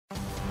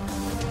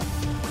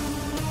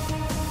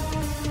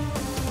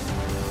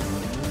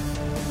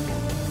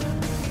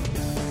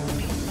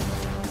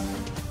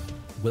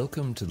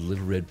Welcome to the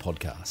Little Red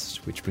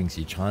Podcast, which brings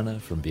you China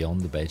from beyond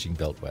the Beijing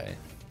Beltway.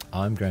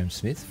 I'm Graham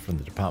Smith from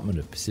the Department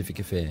of Pacific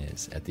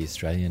Affairs at the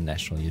Australian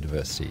National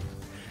University,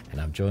 and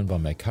I'm joined by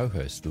my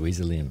co-host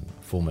Louisa Lim,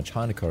 former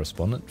China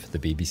correspondent for the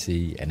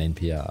BBC and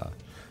NPR,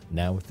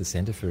 now with the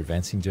Centre for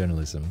Advancing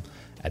Journalism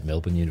at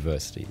Melbourne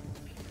University.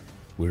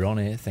 We're on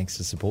air thanks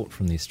to support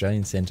from the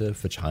Australian Centre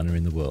for China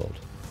in the World.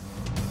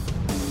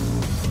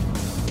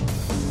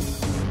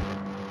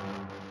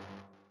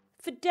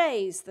 For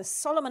days, the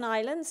Solomon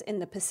Islands in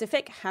the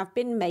Pacific have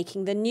been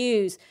making the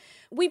news.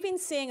 We've been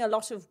seeing a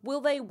lot of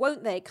will they,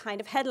 won't they kind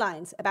of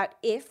headlines about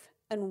if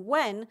and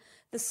when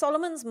the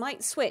Solomons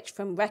might switch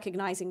from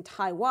recognising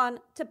Taiwan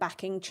to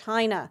backing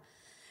China.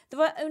 There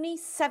are only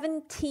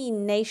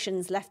 17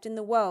 nations left in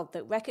the world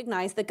that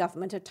recognise the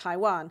government of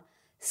Taiwan,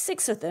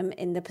 6 of them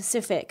in the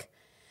Pacific.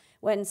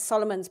 When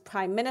Solomon's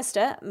Prime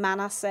Minister,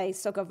 Manasseh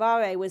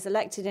Sogavare, was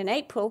elected in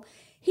April,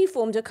 he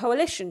formed a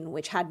coalition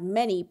which had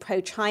many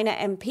pro-China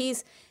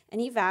MPs, and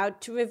he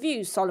vowed to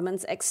review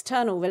Solomon's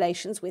external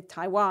relations with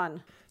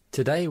Taiwan.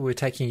 Today we're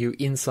taking you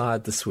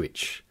inside the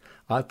switch.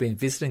 I've been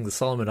visiting the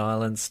Solomon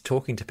Islands,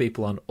 talking to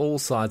people on all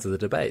sides of the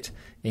debate,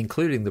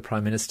 including the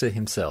Prime Minister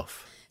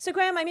himself. So,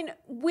 Graham,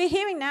 we're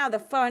hearing now the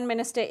Foreign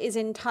Minister is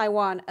in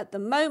Taiwan at the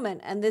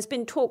moment, and there's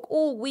been talk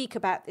all week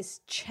about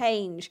this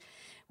change,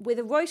 with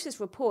a Reuters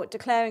report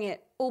declaring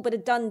it all but a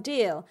done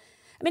deal.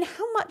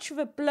 How much of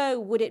a blow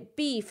would it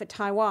be for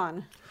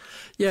Taiwan?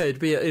 Yeah, it'd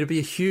be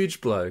a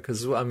huge blow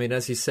because,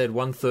 as you said,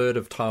 1/3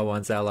 of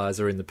Taiwan's allies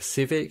are in the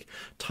Pacific.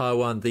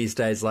 Taiwan these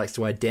days likes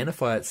to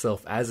identify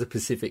itself as a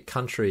Pacific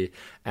country,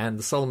 and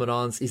the Solomon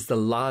Islands is the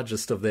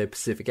largest of their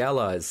Pacific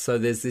allies. So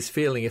there's this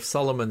feeling if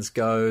Solomon's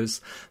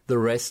goes, the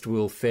rest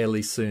will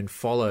fairly soon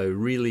follow,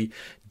 really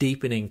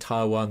deepening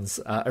Taiwan's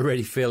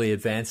already fairly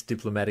advanced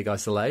diplomatic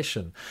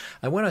isolation.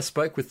 And when I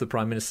spoke with the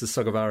Prime Minister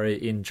Sogavare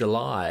in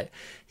July,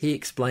 he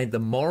explained the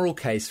moral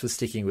case for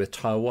sticking with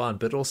Taiwan,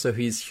 but also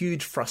his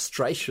huge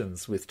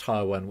frustrations with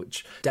Taiwan,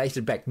 which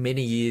dated back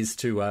many years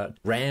to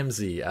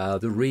RAMSI,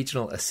 the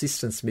Regional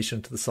Assistance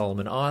Mission to the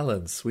Solomon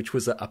Islands, which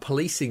was a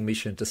policing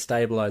mission to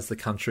stabilise the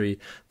country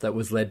that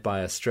was led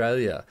by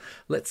Australia.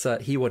 Let's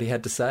hear what he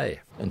had to say.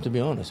 And to be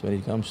honest, when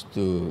it comes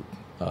to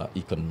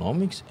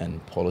economics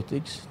and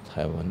politics,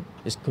 Taiwan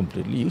is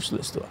completely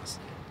useless to us.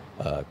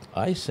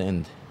 I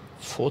sent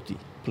 40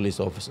 police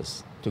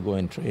officers to go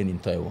and train in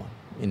Taiwan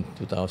in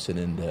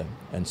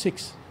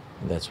 2006.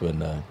 And that's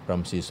when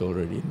Ramsey is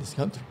already in this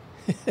country.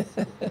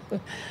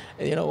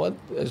 And you know what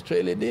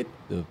Australia did?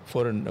 The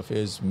Foreign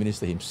Affairs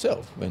Minister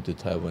himself went to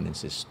Taiwan and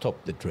said,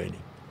 stop the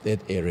training. That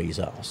area is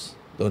ours.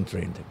 Don't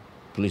train them.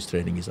 Police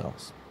training is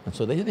ours. And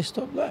so they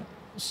stopped that.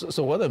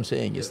 So what I'm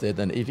saying is that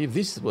if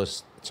this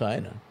was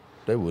China,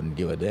 they wouldn't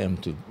give a damn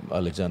to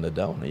Alexander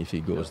Downer if he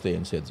goes there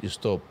and says, you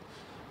stop,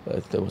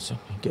 they would say,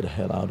 get the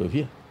hell out of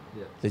here.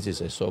 Yeah. This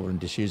is a sovereign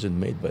decision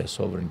made by a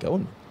sovereign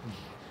government.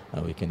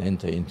 And we can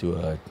enter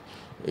into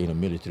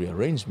military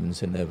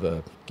arrangements and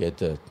never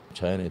get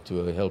China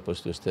to help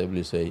us to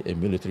establish a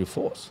military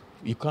force.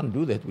 You can't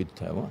do that with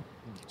Taiwan.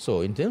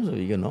 So in terms of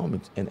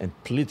economics and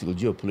political,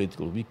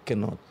 geopolitical, we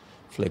cannot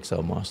flex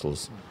our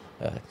muscles.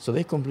 So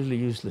they're completely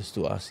useless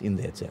to us in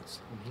that sense.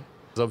 Mm-hmm.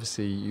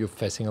 Obviously, you're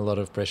facing a lot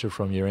of pressure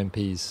from your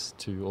MPs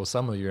or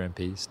some of your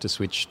MPs to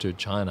switch to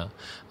China.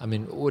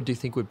 What do you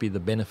think would be the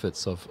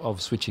benefits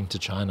of switching to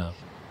China?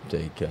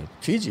 Take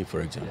Fiji,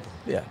 for example.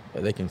 Yeah,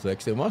 they can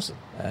flex their muscle.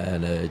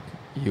 And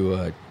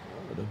you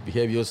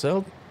behave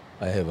yourself.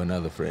 I have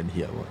another friend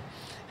here.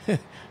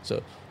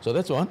 So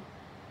that's one.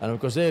 And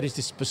of course, there is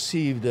this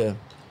perceived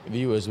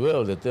view as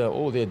well that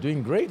they're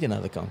doing great in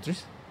other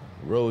countries.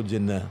 Roads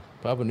in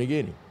Papua New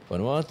Guinea,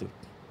 Vanuatu.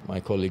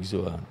 My colleagues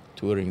who are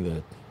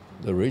touring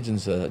the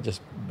regions are just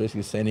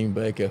basically sending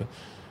back,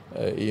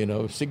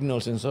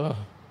 signals and so on.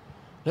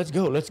 Let's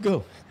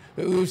go.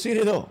 We've seen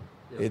it all.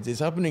 Yeah. It's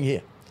happening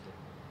here.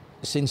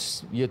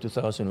 Since year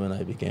 2000, when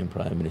I became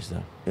Prime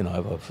Minister,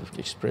 I've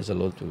expressed a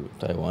lot to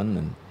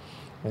Taiwan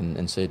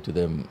and said to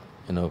them,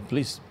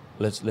 please,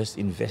 let's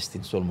invest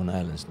in Solomon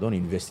Islands. Don't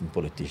invest in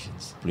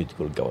politicians,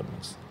 political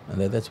governments.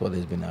 And that's what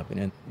has been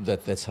happening. And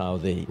that's how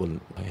they will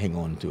hang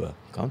on to a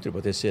country.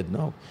 But they said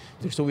no.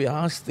 So we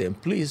asked them,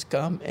 please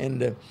come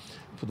and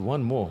put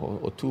one more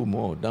or two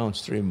more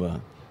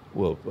downstream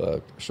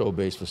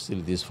shore-based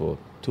facilities for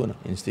tuna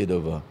instead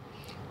of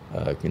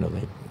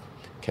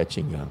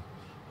catching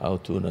our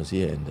tunas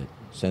here and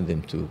send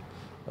them to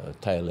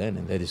Thailand,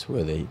 and that is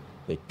where they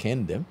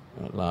canned them.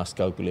 Last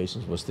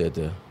calculations was that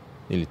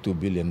nearly $2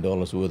 billion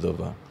worth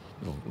of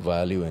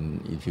value,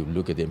 and if you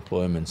look at the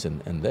employments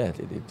and that,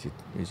 it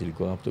easily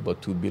go up to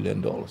about $2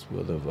 billion worth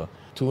of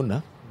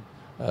tuna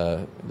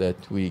that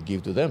we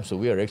give to them. So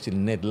we are actually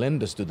net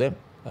lenders to them.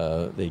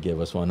 They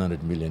gave us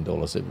 $100 million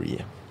every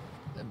year.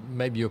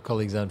 Maybe your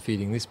colleagues aren't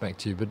feeding this back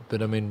to you, but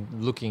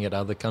looking at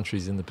other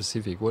countries in the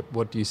Pacific,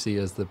 what do you see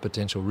as the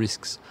potential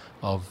risks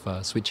of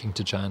switching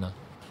to China?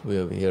 We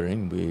are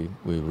hearing,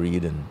 we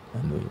read and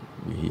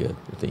we hear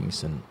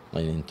things. And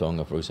in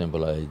Tonga, for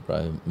example,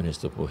 Prime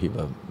Minister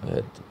Pohiva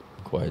had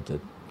quite a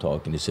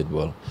talk, and he said,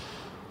 well,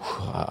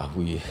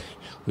 we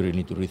really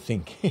need to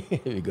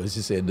rethink because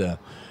he said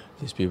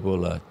these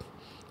people are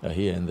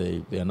here and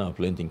they are now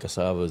planting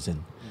cassavas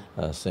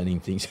and sending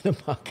things in the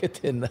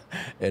market and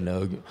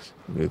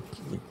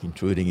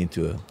intruding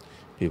into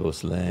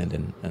people's land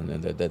and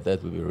that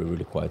would be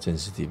really quite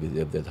sensitive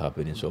if that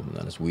happened in Solomon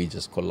Islands. We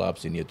just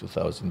collapsed in year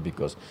 2000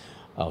 because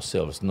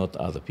ourselves, not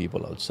other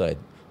people outside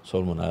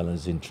Solomon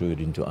Islands, intrude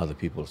into other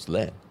people's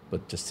land.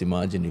 But just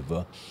imagine if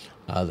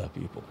other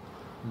people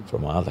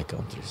from other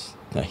countries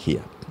are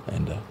here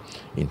and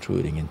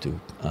intruding into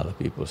other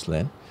people's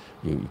land,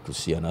 you could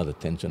see another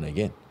tension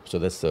again. So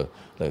that's the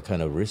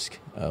kind of risk.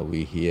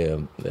 We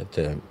hear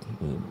that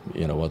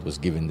what was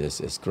given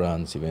as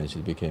grants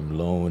eventually became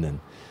loan, and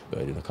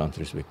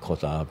countries were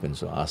caught up, and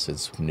so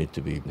assets need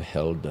to be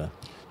held.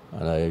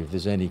 And if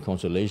there's any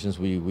consolations,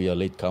 we are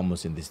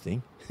latecomers in this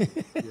thing.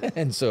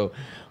 And so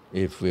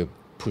if we're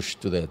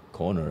pushed to that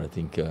corner, I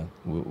think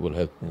we'll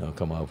have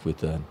come up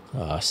with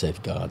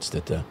safeguards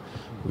that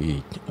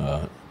we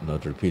are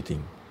not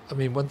repeating. I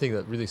mean, one thing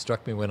that really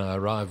struck me when I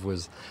arrived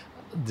was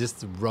just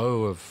the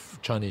row of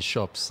Chinese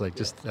shops, like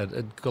just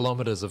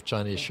kilometres of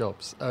Chinese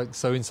shops.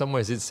 So in some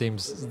ways it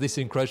seems this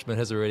encroachment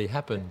has already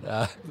happened.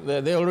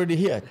 They're already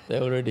here.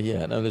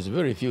 Now there's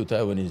very few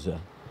Taiwanese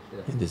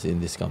in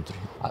this country.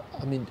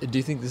 I mean, do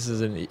you think this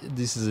is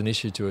an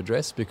issue to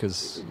address?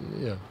 Because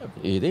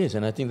it is,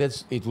 and I think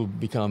it will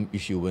become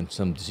issue when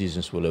some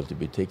decisions will have to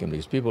be taken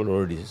because people are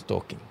already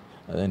talking.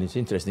 And then it's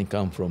interesting,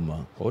 come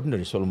from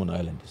ordinary Solomon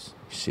Islanders.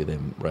 You see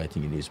them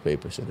writing in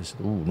newspapers and they say,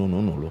 oh,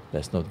 no,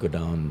 let's not go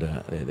down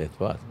that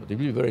path. But it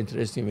will be very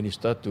interesting when you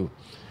start to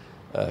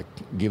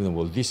give them,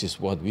 well, this is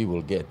what we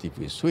will get if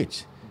we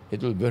switch.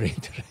 It will be very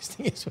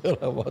interesting as well.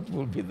 What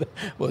will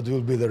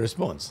be the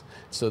response?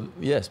 So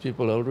yes,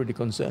 people are already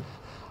concerned.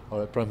 All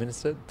right, Prime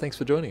Minister, thanks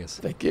for joining us.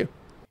 Thank you.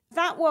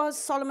 That was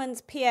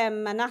Solomon's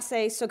PM,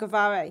 Manasseh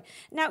Sogavare.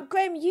 Now,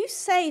 Graham, you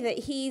say that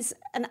he's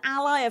an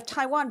ally of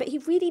Taiwan, but he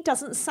really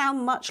doesn't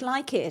sound much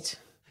like it.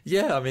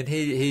 Yeah, I mean,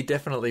 he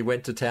definitely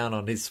went to town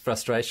on his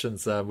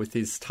frustrations with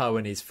his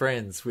Taiwanese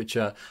friends, which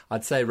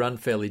I'd say run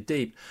fairly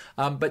deep.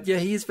 But yeah,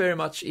 he is very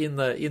much in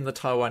the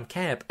Taiwan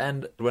camp.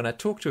 And when I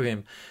talked to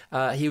him,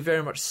 he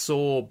very much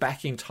saw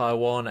backing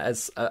Taiwan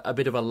as a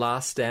bit of a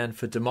last stand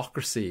for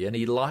democracy, and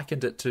he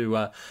likened it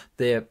to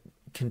their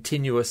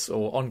continuous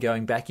or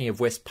ongoing backing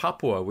of West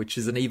Papua, which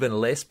is an even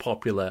less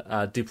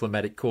popular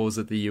diplomatic cause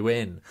at the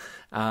UN.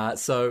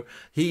 So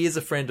he is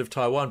a friend of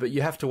Taiwan, but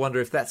you have to wonder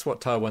if that's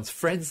what Taiwan's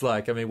friends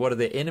like. I mean, what are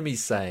their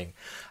enemies saying?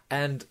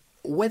 And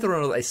whether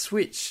or not they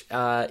switch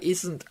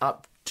isn't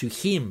up to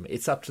him.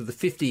 It's up to the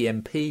 50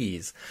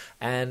 MPs.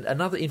 And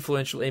another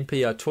influential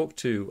MP I talked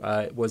to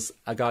was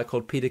a guy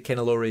called Peter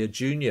Kenaloria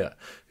Jr.,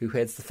 who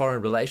heads the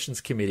Foreign Relations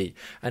Committee.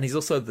 And he's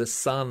also the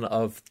son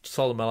of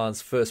Solomon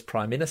Islands' first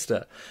Prime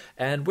Minister.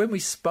 And when we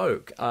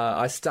spoke,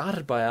 I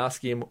started by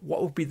asking him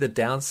what would be the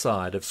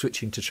downside of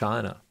switching to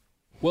China.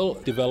 Well,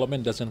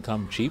 development doesn't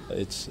come cheap.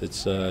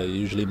 It's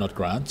usually not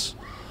grants.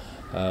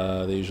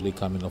 They usually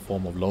come in the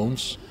form of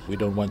loans. We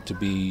don't want to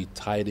be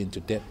tied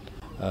into debt,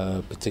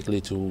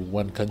 particularly to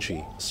one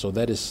country. So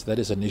that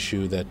is an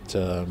issue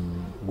that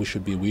we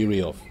should be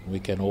wary of. We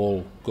can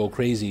all go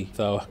crazy with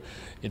our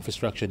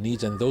infrastructure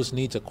needs, and those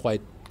needs are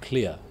quite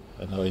clear,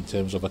 in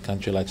terms of a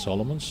country like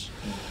Solomon's.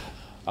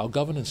 Our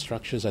governance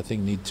structures, I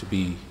think, need to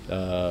be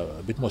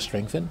a bit more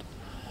strengthened,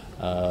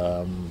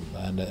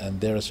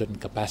 and there are certain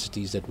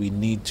capacities that we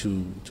need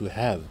to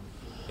have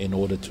in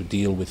order to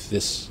deal with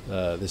this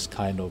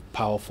kind of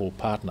powerful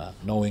partner,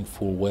 knowing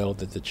full well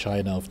that the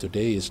China of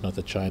today is not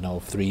the China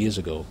of 3 years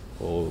ago,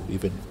 or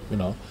even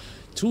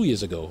 2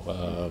 years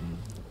ago.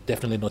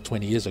 Definitely not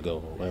 20 years ago,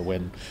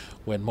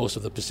 when most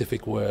of the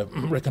Pacific were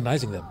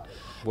recognizing them.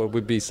 What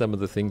would be some of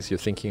the things you're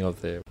thinking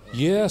of there?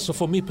 Yeah, so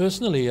for me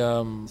personally,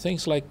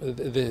 things like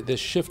the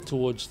shift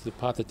towards the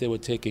path that they were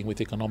taking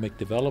with economic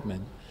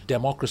development,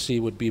 democracy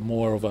would be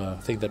more of a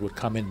thing that would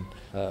come in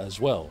as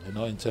well,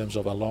 in terms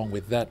of along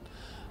with that,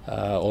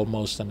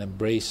 almost an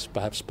embrace,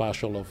 perhaps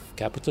partial, of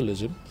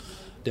capitalism.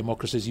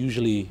 Democracy is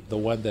usually the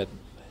one that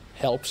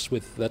helps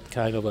with that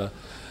kind of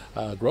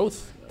a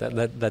growth.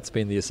 That's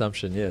been the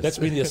assumption, yes. That's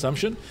been the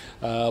assumption.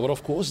 But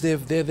of course,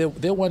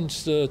 they're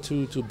ones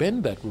to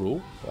bend that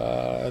rule,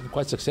 and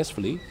quite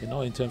successfully,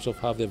 in terms of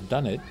how they've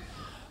done it.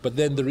 But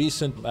then the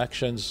recent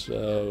actions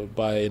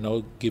by,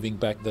 giving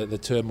back the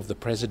term of the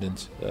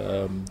president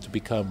to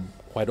become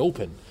quite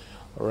open,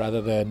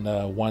 rather than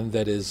one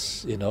that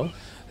is,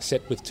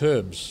 set with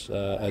terms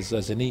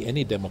as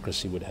any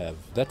democracy would have.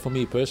 That, for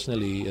me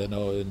personally,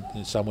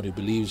 in someone who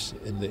believes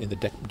in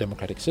the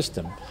democratic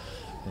system,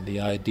 and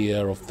the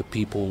idea of the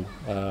people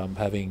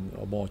having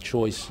more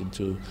choice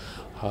into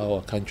how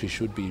a country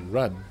should be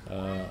run,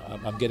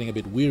 I'm getting a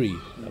bit weary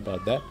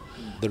about that.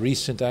 The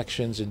recent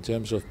actions in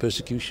terms of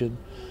persecution,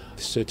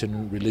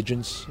 certain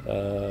religions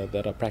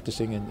that are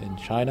practicing in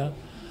China,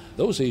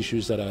 those are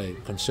issues that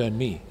concern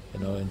me,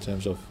 in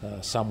terms of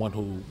someone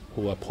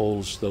who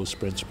upholds those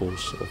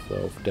principles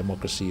of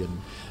democracy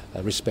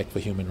and respect for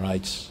human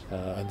rights.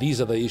 And these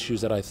are the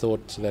issues that I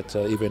thought that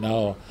even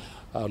our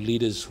our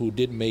leaders who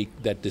did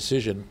make that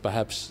decision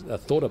perhaps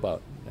thought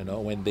about,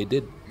 when they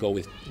did go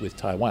with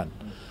Taiwan,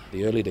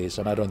 the early days.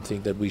 And I don't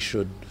think that we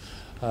should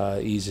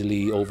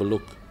easily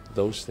overlook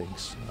those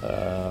things.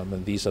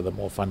 And these are the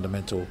more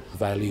fundamental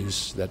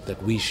values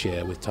that we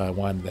share with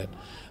Taiwan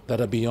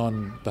that are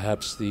beyond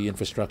perhaps the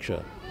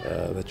infrastructure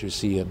that you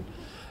see. And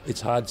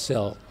it's hard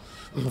sell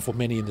for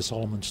many in the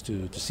Solomons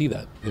to see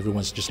that.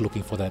 Everyone's just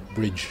looking for that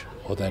bridge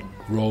or that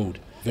road.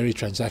 Very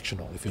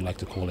transactional, if you like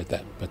to call it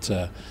that. But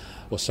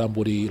for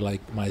somebody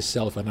like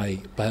myself,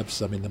 and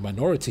perhaps I'm in the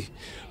minority,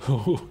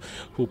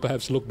 who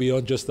perhaps look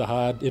beyond just the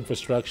hard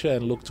infrastructure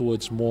and look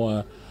towards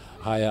more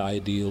higher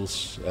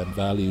ideals and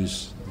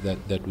values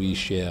that we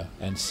share,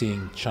 and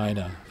seeing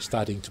China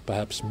starting to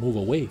perhaps move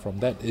away from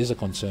that is a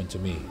concern to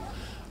me.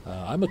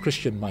 I'm a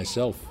Christian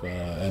myself,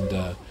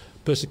 and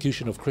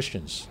persecution of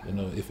Christians,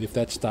 if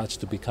that starts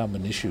to become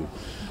an issue,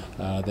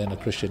 then a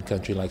Christian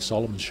country like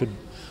Solomon should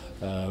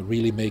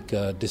really make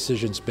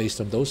decisions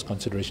based on those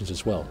considerations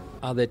as well.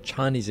 Are there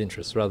Chinese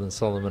interests rather than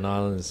Solomon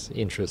Islands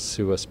interests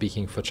who are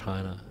speaking for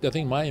China? I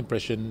think my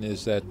impression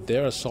is that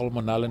there are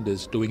Solomon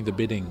Islanders doing the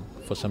bidding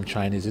for some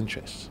Chinese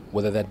interests,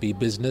 whether that be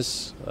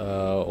business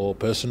or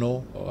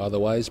personal or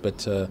otherwise.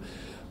 But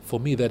for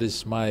me, that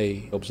is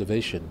my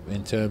observation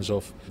in terms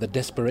of the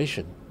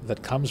desperation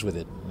that comes with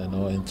it,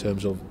 in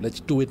terms of let's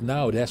do it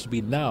now, it has to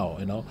be now,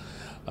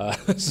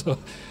 so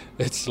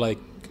it's like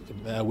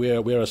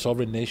we're a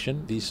sovereign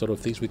nation. These sort of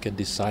things we can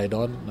decide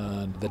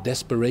on. The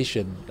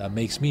desperation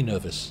makes me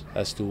nervous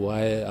as to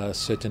why are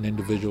certain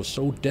individuals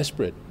so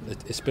desperate,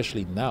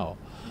 especially now,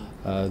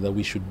 that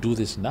we should do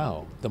this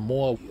now. The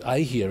more I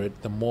hear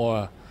it, the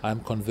more I'm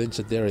convinced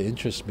that there are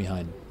interests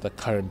behind the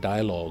current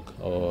dialogue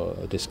or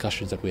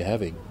discussions that we're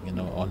having,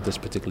 on this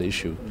particular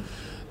issue.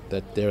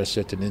 That there are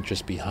certain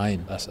interests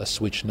behind a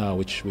switch now,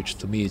 which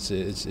to me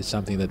is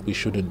something that we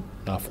shouldn't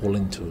fall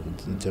into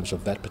in terms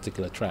of that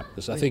particular trap.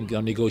 Because I think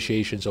our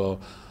negotiations or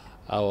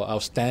our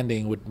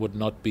standing would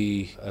not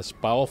be as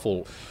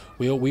powerful.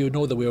 We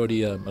know that we're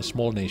already a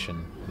small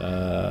nation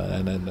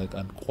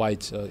and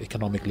quite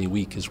economically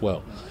weak as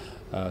well,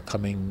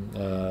 coming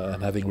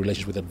and having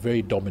relations with a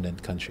very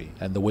dominant country.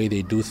 And the way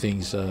they do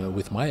things,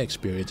 with my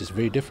experience, is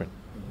very different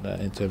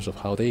in terms of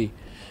how they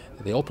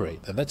operate.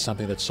 And that's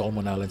something that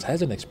Solomon Islands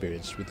hasn't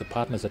experienced with the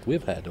partners that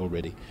we've had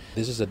already.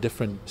 This is a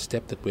different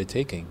step that we're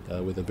taking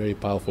with a very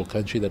powerful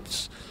country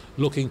that's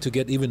looking to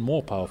get even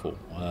more powerful.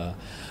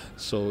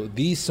 So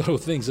these sort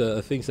of things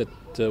are things that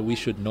we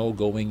should know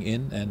going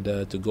in, and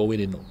to go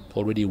in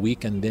already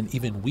weak and then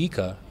even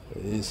weaker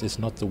is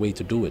not the way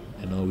to do it.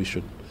 We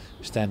should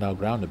stand our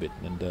ground a bit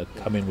and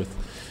come in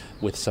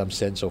with some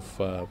sense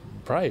of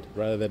pride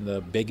rather than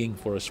begging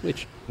for a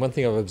switch. One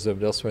thing I've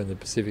observed elsewhere in the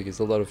Pacific is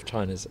a lot of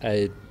China's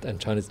aid and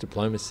China's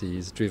diplomacy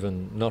is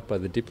driven not by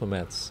the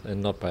diplomats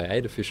and not by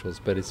aid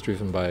officials, but it's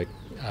driven by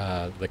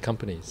the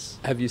companies.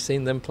 Have you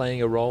seen them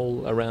playing a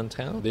role around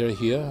town? They're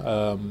here.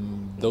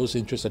 Those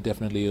interests are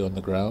definitely on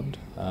the ground.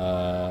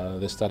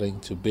 They're starting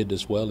to bid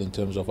as well in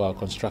terms of our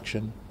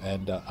construction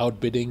and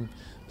outbidding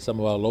some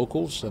of our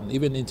locals and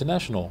even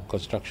international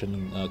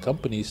construction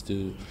companies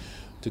to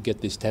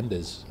get these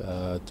tenders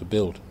to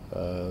build.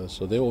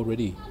 So they're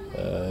already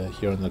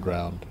here on the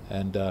ground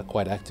and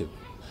quite active.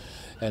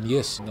 And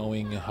yes,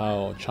 knowing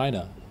how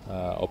China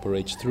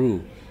operates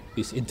through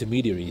these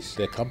intermediaries,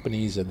 their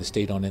companies and the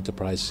state-owned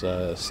enterprise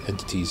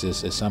entities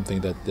is something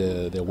that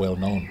they're well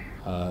known,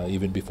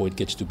 even before it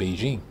gets to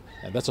Beijing.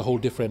 And that's a whole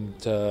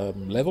different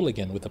level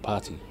again with the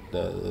party.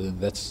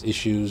 That's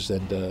issues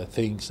and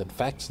things and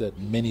facts that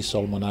many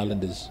Solomon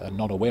Islanders are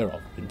not aware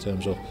of in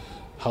terms of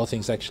how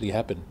things actually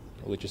happen,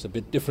 which is a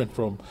bit different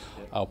from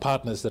our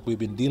partners that we've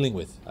been dealing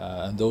with.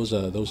 And those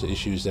are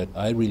issues that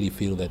I really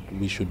feel that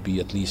we should be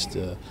at least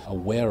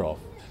aware of.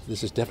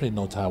 This is definitely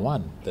no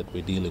Taiwan that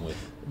we're dealing with.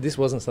 This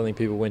wasn't something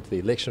people went to the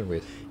election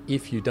with.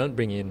 If you don't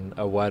bring in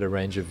a wider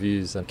range of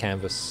views and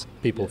canvass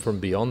people from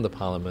beyond the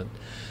parliament,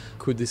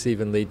 could this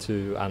even lead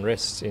to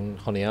unrest in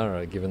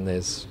Honiara, given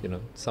there's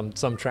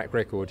some track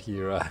record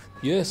here?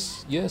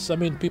 Yes. I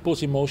mean,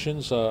 people's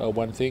emotions are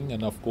one thing,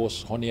 and of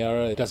course,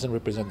 Honiara doesn't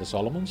represent the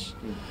Solomons.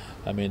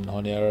 I mean,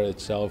 Honiara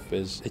itself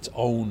is its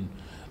own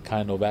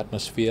kind of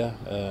atmosphere,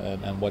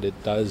 and what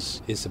it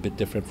does is a bit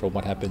different from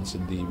what happens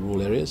in the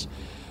rural areas.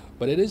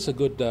 But it is a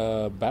good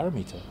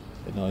barometer,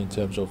 in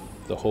terms of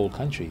the whole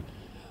country.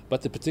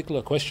 But the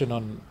particular question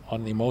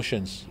on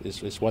emotions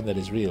is one that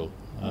is real.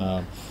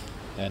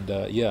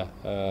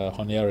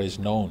 Honiara is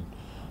known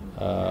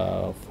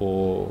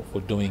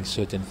for doing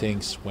certain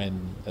things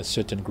when a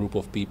certain group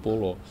of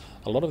people, or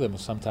a lot of them,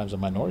 sometimes a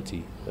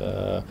minority,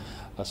 are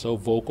so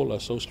vocal, are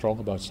so strong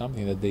about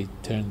something that they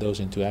turn those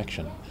into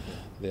action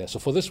there. So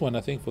for this one, I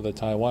think for the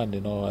Taiwan,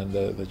 and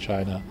the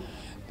China,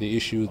 the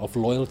issue of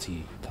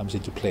loyalty comes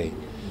into play.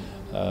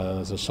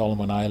 The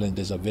Solomon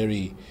Islanders are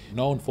very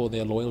known for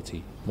their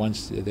loyalty.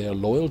 Once they are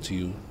loyal to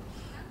you,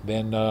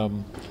 then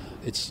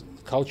it's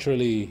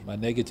culturally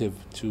negative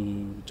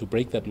to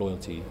break that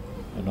loyalty.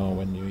 You know,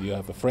 when you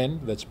have a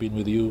friend that's been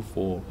with you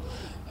for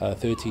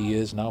 30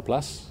 years now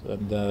plus,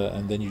 and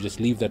then you just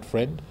leave that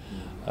friend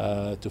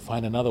to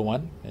find another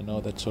one, you know,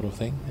 that sort of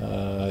thing,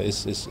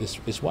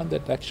 is one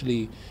that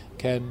actually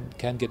can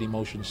get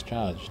emotions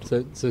charged.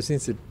 So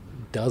since it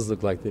does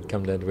look like they'd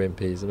come down to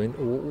MPs, I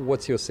mean,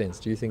 what's your sense?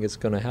 Do you think it's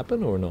going to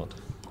happen or not?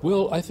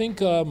 Well, I think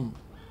the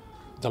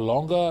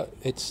longer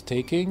it's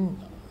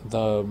taking,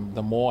 the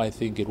more I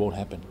think it won't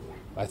happen.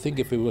 I think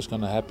if it was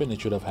going to happen,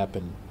 it should have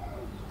happened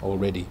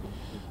already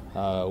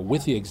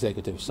with the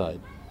executive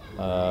side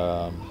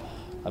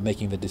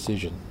making the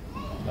decision.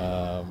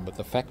 But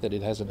the fact that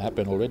it hasn't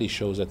happened already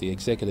shows that the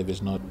executive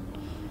is not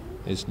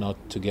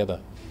together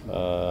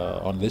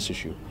on this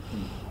issue,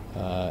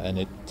 and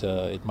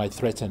it might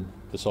threaten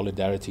the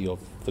solidarity of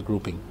the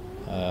grouping.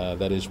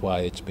 That is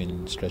why it's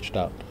been stretched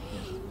out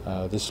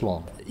this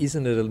long.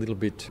 Isn't it a little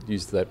bit, to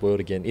use that word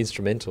again,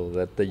 instrumental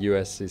that the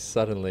US is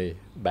suddenly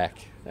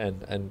back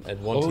and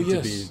wanting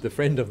to be the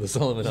friend of the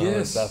Solomon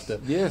Islands after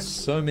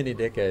so many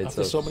decades?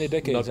 After so many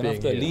decades, and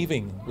after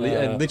leaving.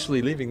 And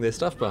literally leaving their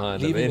stuff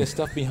behind. Their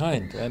stuff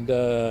behind. And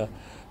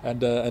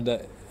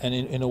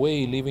in a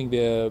way leaving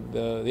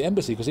the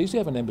embassy, because they used to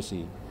have an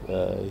embassy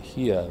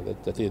here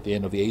at the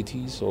end of the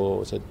 80s or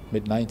was it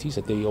mid-90s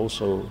that they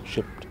also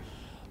shipped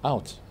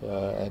out.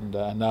 And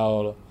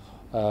now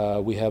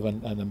we have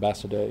an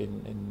ambassador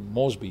in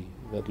Moresby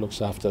that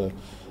looks after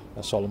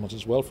Solomons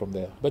as well from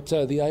there. But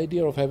the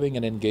idea of having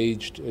an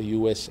engaged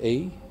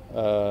USA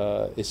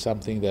is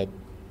something that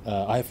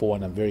I, for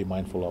one, am very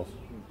mindful of.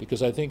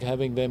 Because I think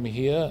having them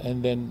here,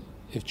 and then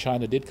if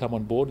China did come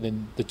on board,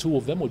 then the two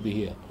of them would be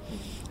here.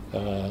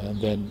 And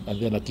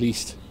then at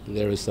least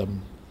there is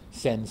some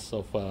sense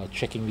of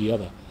checking the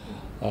other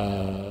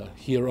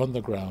here on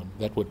the ground.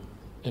 That would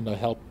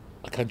help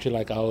a country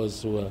like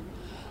ours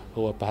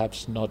who are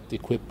perhaps not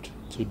equipped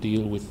to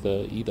deal with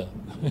either.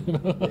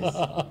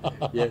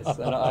 Yes.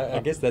 And I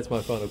guess that's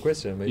my final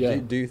question. I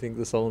mean, do you think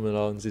the Solomon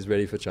Islands is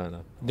ready for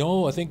China?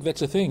 No, I think that's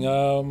the thing.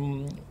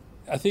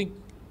 I think,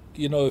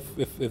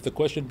 if the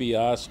question be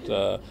asked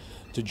to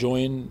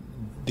join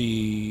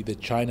the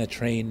China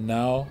train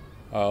now,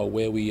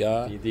 where we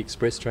are, the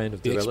express train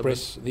of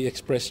development, the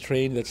express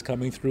train that's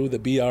coming through, the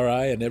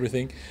BRI and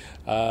everything,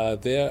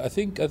 there, I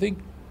think,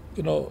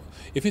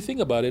 if you think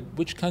about it,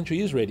 which country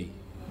is ready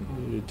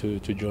to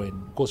join?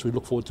 Of course, we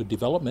look forward to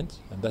development,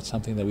 and that's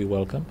something that we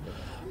welcome.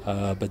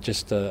 But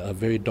just a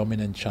very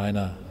dominant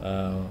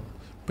China,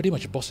 pretty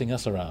much bossing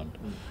us around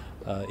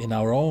in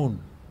our own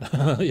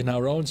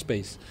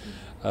space,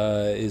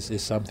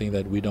 is something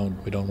that we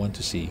don't want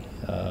to see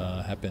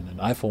happen. And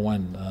I, for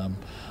one,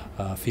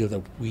 feel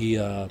that we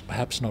are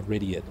perhaps not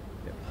ready yet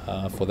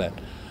for that.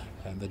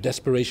 And the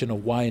desperation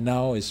of why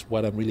now is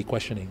what I'm really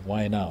questioning.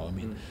 Why now? I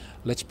mean,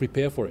 let's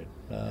prepare for it.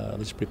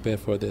 Let's prepare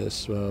for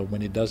this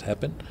when it does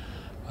happen,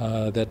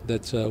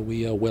 that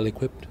we are well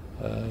equipped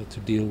to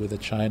deal with a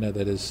China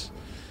that is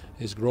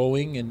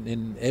growing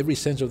in every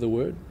sense of the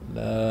word,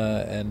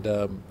 and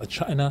a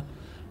China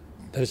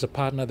that is a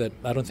partner that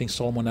I don't think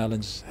Solomon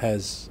Islands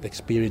has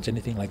experienced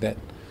anything like that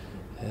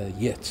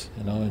yet,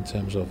 in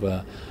terms of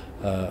a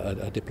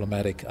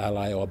diplomatic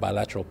ally or a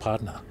bilateral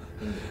partner,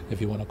 if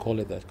you want to call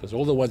it that. Because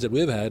all the ones that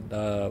we've had,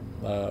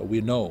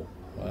 we know,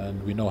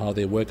 and we know how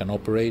they work and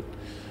operate.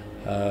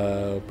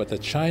 But the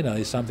China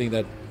is something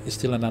that is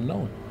still an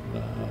unknown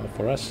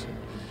for us.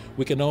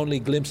 We can only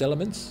glimpse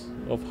elements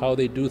of how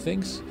they do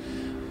things.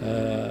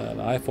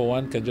 I, for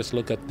one, can just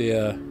look at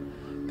their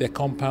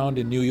compound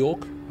in New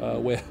York,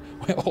 where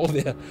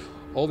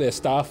all their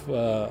staff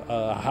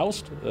are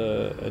housed,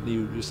 and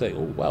you say,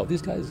 oh wow,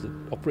 these guys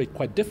operate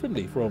quite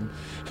differently from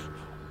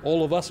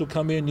all of us who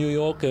come here in New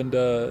York and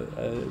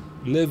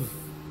live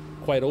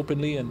quite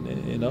openly and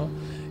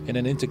in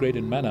an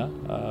integrated manner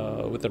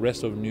with the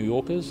rest of New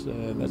Yorkers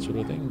and that sort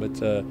of thing. But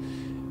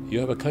you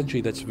have a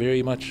country that's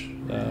very much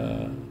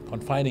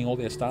confining all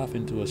their staff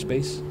into a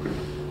space,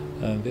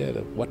 and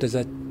what does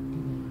that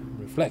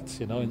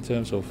reflect, in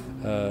terms of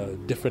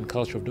different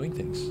culture of doing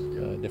things,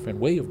 different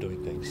way of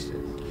doing things.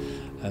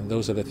 And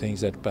those are the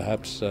things that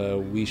perhaps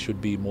we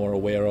should be more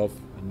aware of,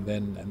 and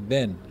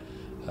then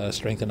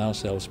strengthen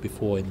ourselves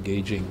before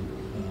engaging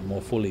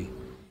more fully.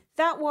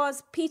 That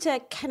was Peter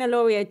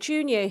Kenaloria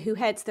Jr., who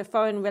heads the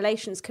Foreign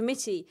Relations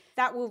Committee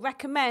that will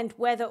recommend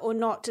whether or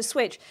not to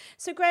switch.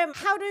 So, Graham,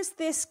 how does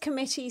this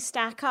committee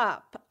stack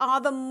up?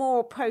 Are there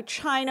more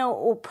pro-China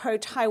or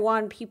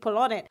pro-Taiwan people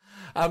on it?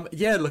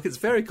 Look, it's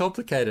very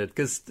complicated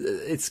because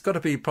it's got to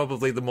be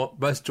probably the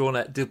most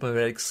drawn-out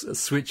diplomatic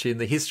switch in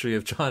the history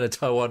of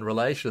China-Taiwan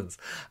relations,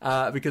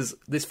 because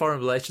this Foreign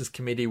Relations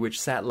Committee,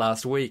 which sat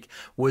last week,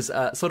 was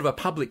sort of a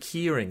public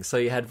hearing. So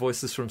you had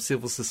voices from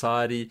civil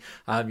society,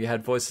 you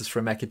had voices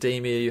from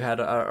academia, you had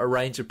a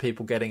range of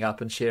people getting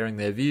up and sharing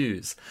their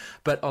views.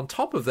 But on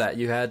top of that,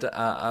 you had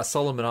a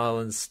Solomon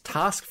Islands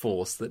task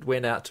force that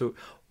went out to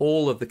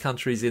all of the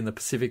countries in the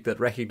Pacific that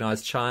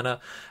recognised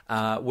China,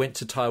 went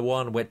to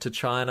Taiwan, went to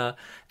China,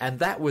 and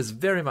that was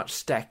very much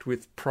stacked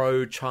with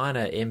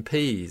pro-China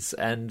MPs,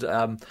 and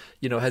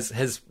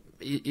has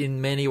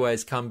in many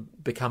ways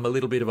become a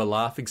little bit of a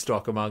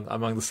laughingstock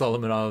among the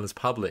Solomon Islands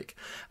public.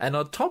 And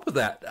on top of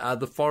that,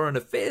 the Foreign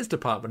Affairs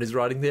Department is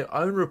writing their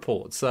own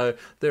report. So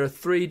there are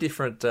 3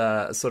 different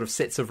sort of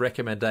sets of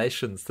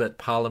recommendations that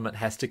Parliament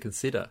has to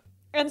consider.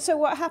 And so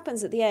what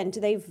happens at the end? Do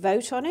they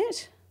vote on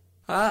it?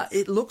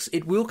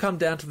 It will come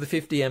down to the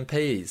 50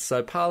 MPs.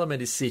 So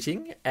Parliament is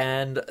sitting,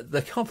 and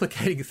the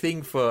complicating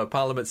thing for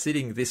Parliament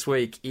sitting this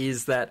week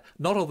is that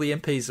not all the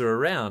MPs are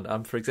around.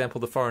 For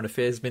example, the Foreign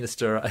Affairs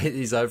Minister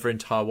is over in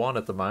Taiwan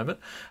at the moment,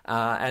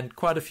 and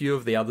quite a few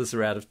of the others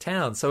are out of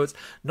town. So it's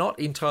not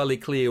entirely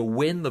clear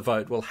when the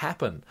vote will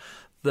happen.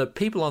 The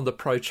people on the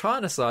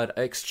pro-China side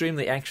are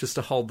extremely anxious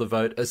to hold the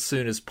vote as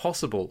soon as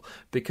possible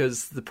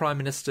because the Prime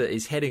Minister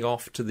is heading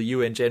off to the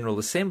UN General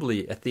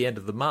Assembly at the end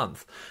of the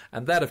month.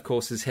 And that, of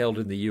course, is held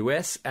in the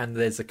US. And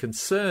there's a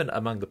concern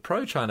among the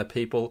pro-China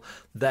people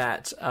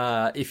that,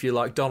 if you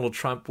like, Donald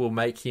Trump will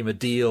make him a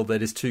deal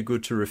that is too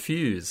good to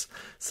refuse.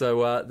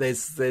 So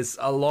there's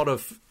a lot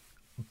of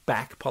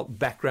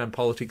background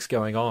politics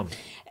going on.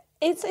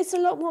 It's a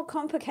lot more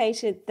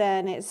complicated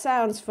than it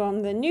sounds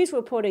from the news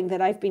reporting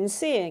that I've been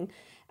seeing.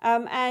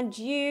 And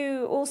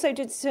you also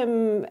did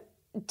some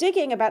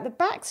digging about the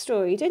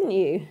backstory, didn't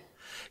you?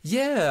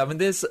 Yeah, I mean,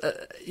 there's,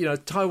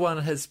 Taiwan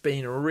has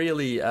been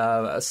really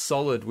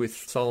solid with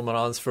Solomon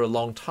Islands for a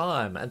long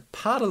time. And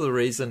part of the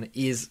reason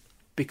is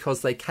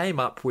because they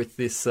came up with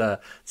this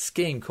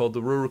scheme called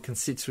the Rural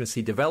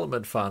Constituency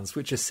Development Funds,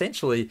 which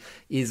essentially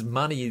is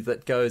money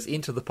that goes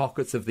into the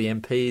pockets of the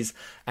MPs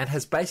and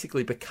has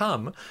basically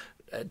become,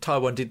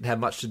 Taiwan didn't have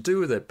much to do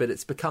with it, but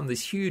it's become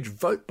this huge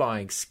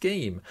vote-buying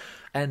scheme.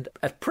 And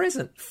at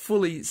present,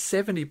 fully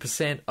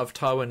 70% of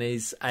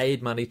Taiwanese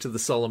aid money to the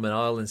Solomon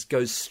Islands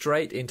goes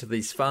straight into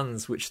these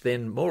funds, which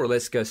then more or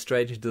less go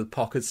straight into the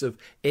pockets of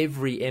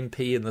every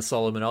MP in the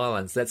Solomon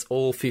Islands. That's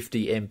all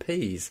 50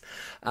 MPs.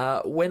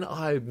 When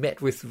I met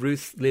with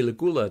Ruth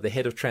Lilagula, the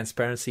head of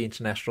Transparency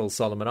International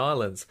Solomon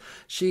Islands,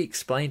 she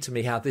explained to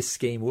me how this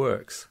scheme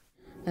works.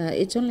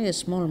 It's only a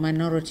small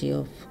minority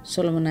of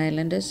Solomon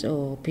Islanders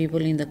or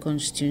people in the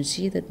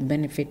constituency that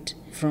benefit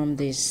from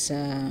this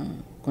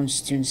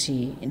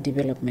constituency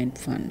development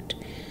fund.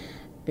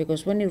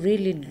 Because when you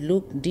really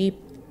look deep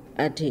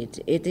at it,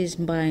 it is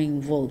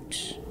buying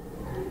votes.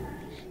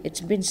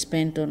 It's been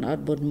spent on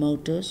outboard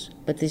motors,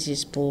 but this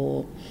is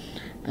for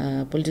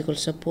political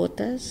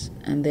supporters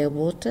and their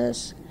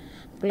voters,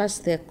 plus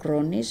their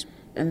cronies,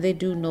 and they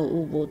do know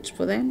who votes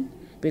for them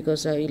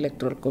because our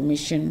electoral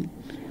commission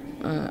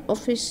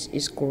office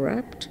is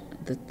corrupt,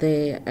 that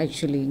they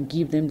actually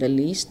give them the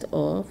list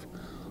of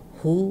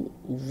who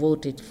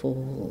voted for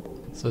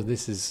who. So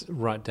this is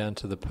right down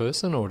to the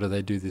person, or do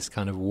they do this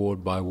kind of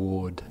ward by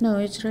ward? No,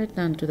 it's right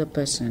down to the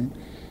person.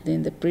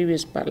 In the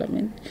previous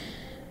parliament,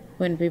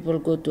 when people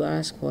go to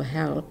ask for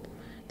help,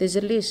 there's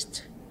a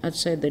list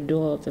outside the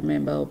door of the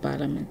member of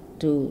parliament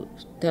to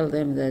tell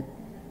them that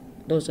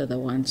those are the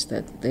ones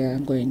that they are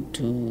going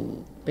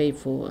to pay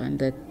for, and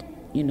that,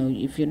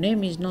 if your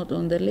name is not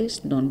on the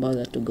list, don't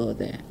bother to go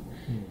there.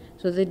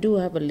 So they do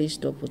have a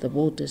list of the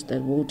voters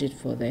that voted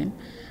for them,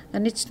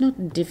 and it's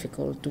not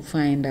difficult to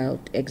find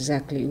out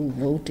exactly who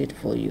voted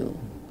for you.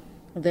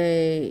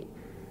 They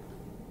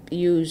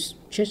use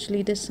church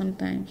leaders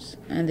sometimes,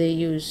 and they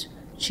use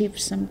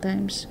chiefs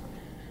sometimes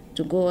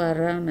to go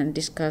around and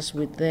discuss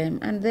with them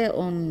and their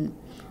own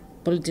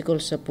political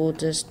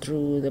supporters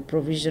through the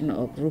provision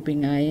of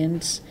roping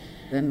irons,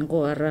 and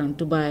go around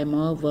to buy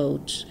more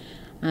votes,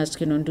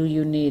 asking, do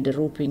you need a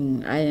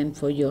roping iron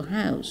for your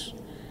house?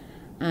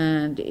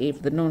 And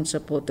if the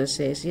non-supporter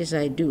says, yes,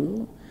 I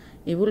do,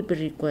 he will be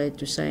required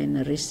to sign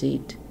a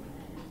receipt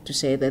to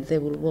say that they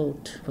will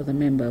vote for the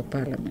member of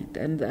parliament.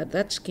 And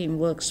that scheme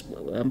works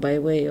by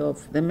way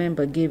of the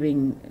member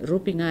giving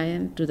roping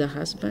iron to the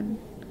husband,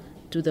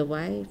 to the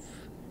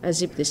wife,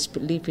 as if they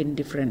live in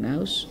different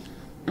houses,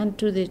 and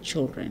to their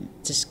children.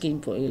 It's a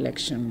scheme for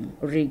election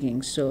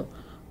rigging. So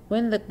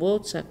when the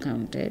votes are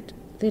counted,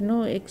 they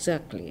know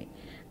exactly.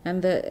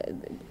 And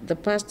the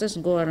pastors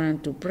go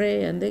around to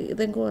pray, and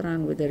they go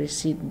around with a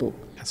receipt book.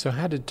 So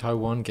how did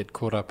Taiwan get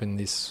caught up in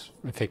this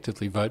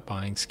effectively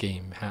vote-buying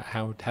scheme?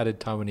 How did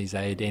Taiwanese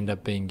aid end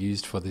up being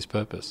used for this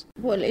purpose?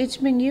 Well, it's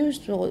being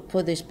used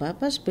for this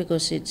purpose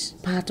because it's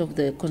part of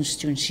the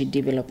Constituency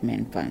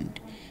Development Fund.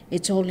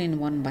 It's all in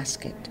one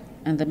basket.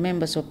 And the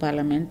members of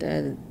parliament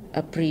are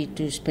free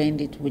to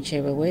spend it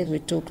whichever way. We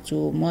talked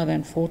to more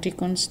than 40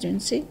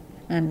 constituencies,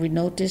 and we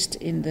noticed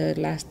in the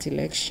last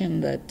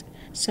election that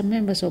some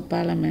members of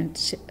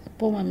parliament,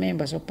 former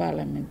members of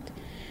parliament,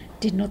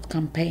 did not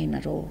campaign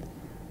at all.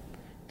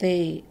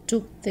 They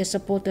took their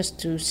supporters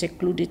to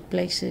secluded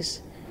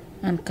places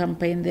and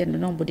campaigned there.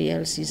 Nobody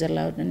else is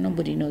allowed, and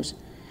nobody knows.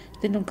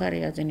 They don't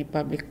carry out any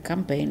public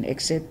campaign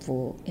except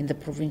for in the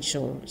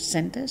provincial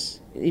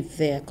centers, if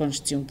their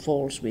constituent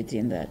falls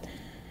within that.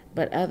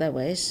 But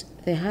otherwise,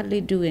 they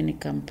hardly do any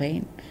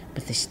campaign,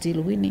 but they're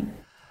still winning.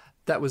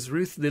 That was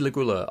Ruth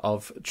Liligula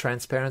of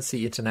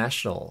Transparency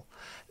International.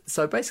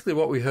 So basically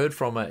what we heard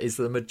from her is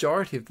that the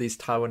majority of these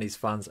Taiwanese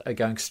funds are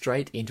going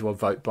straight into a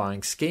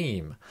vote-buying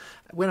scheme.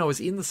 When I was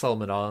in the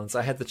Solomon Islands,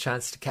 I had the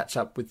chance to catch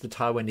up with the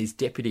Taiwanese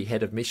Deputy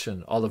Head of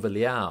Mission, Oliver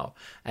Liao,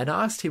 and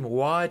asked him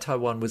why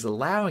Taiwan was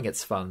allowing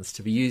its funds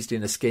to be used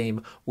in a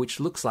scheme which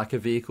looks like a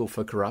vehicle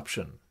for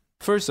corruption.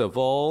 First of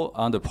all,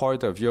 on the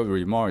part of your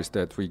remarks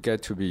that we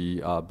get to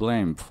be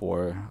blamed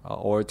for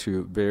or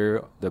to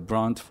bear the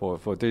brunt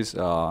for this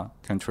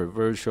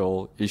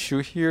controversial issue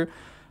here,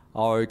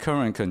 our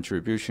current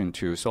contribution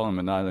to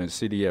Solomon Islands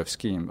CDF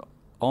scheme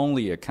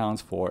only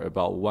accounts for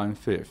about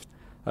 1/5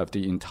 of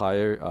the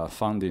entire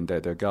funding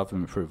that the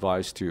government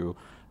provides to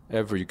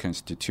every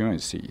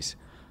constituencies.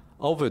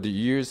 Over the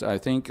years, I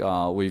think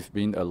we've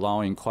been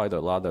allowing quite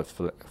a lot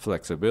of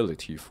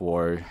flexibility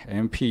for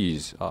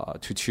MPs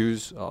to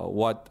choose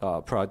what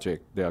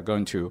project they are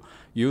going to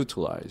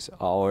utilize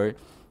our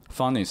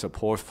funding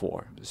support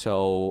for.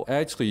 So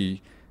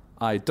actually,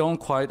 I don't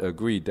quite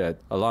agree that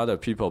a lot of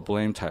people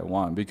blame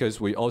Taiwan,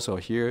 because we also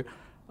hear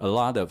a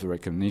lot of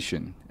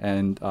recognition,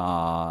 and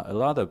a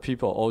lot of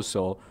people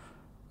also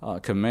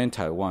commend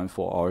Taiwan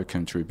for our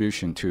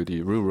contribution to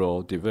the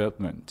rural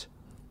development.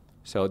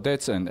 So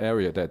that's an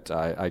area that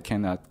I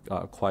cannot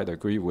quite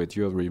agree with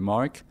your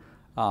remark,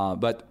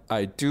 but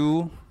I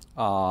do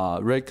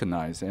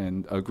recognize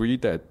and agree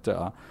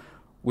that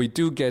we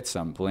do get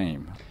some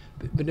blame.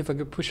 But if I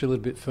could push a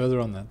little bit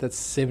further on that, that's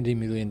 $70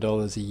 million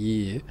a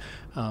year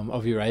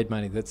of your aid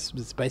money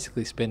that's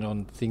basically spent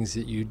on things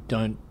that you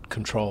don't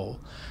control.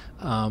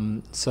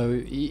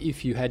 So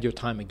if you had your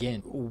time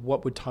again,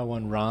 what would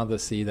Taiwan rather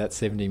see that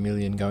 $70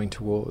 million going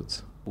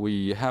towards?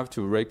 We have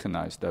to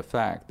recognize the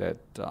fact that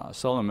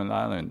Solomon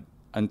Island,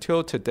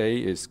 until today,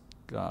 is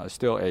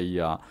still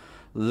a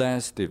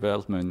less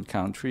development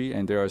country,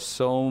 and there is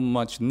so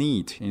much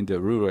need in the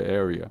rural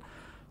area.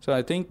 So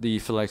I think the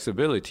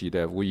flexibility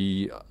that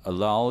we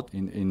allowed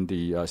in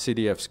the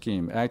CDF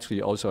scheme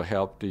actually also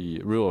helped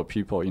the rural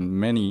people in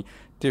many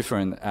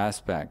different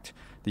aspects.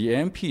 The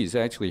MPs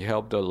actually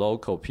help the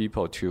local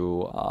people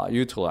to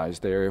utilize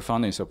their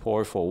funding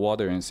support for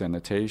water and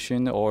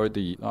sanitation, or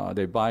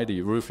they buy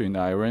the roofing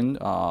iron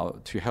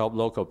to help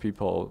local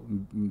people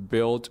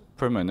build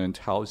permanent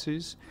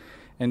houses.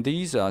 And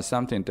these are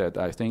something that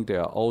I think they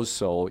are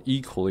also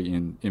equally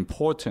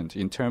important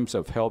in terms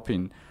of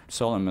helping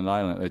Solomon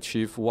Island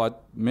achieve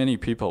what many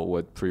people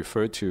would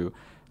prefer to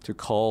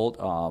call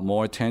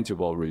more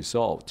tangible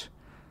result.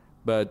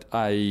 But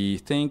I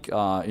think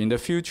in the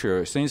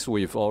future, since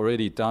we've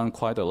already done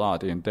quite a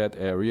lot in that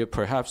area,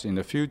 perhaps in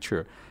the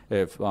future,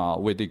 if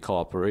with the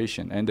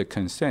cooperation and the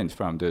consent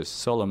from the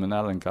Solomon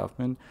Island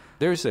government,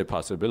 there is a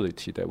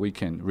possibility that we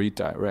can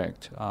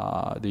redirect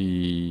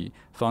the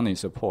funding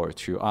support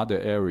to other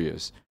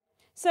areas.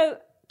 So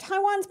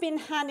Taiwan's been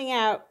handing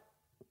out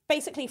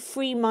basically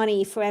free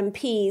money for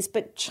MPs,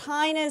 but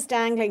China's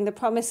dangling the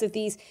promise of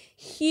these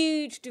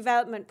huge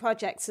development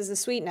projects as a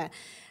sweetener.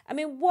 I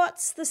mean,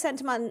 what's the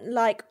sentiment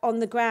like on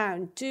the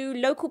ground? Do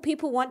local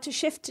people want to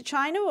shift to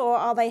China, or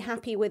are they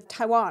happy with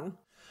Taiwan?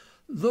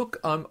 Look,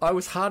 I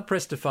was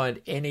hard-pressed to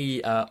find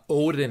any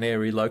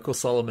ordinary local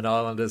Solomon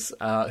Islanders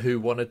who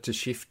wanted to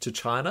shift to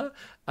China.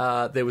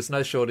 There was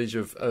no shortage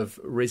of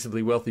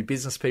reasonably wealthy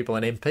business people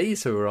and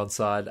MPs who were on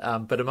side,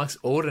 but amongst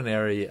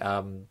ordinary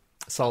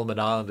Solomon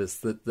Islanders,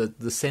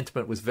 the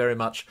sentiment was very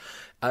much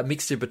a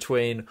mixture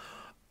between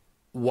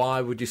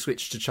why would you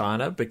switch to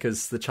China,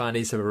 because the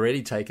Chinese have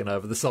already taken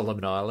over the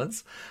Solomon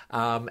Islands,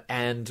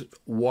 and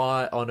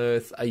why on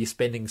earth are you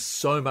spending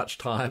so much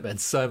time and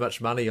so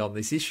much money on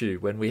this issue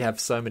when we have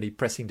so many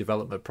pressing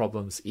development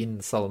problems in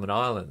Solomon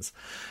Islands?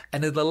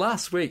 And in the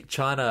last week,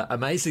 China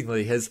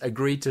amazingly has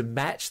agreed to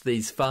match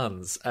these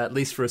funds, at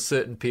least for a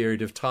certain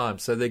period of time.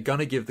 So they're going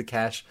to give the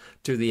cash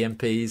to the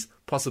MPs,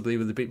 possibly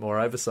with a bit more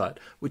oversight,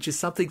 which is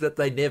something that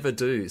they never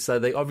do. So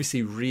they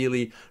obviously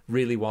really,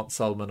 really want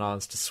Solomon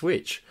Islands to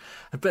switch.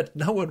 But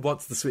no one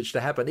wants the switch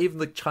to happen. Even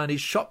the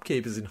Chinese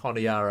shopkeepers in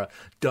Honiara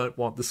don't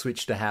want the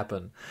switch to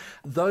happen.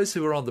 Those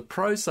who are on the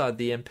pro side,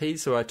 the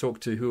MPs who I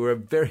talked to, who are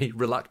very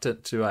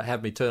reluctant to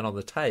have me turn on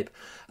the tape,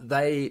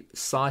 they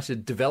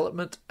cited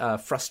development,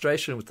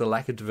 frustration with the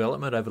lack of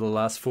development over the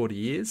last 40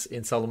 years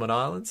in Solomon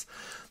Islands,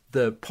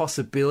 the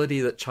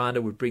possibility that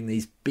China would bring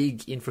these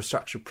big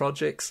infrastructure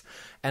projects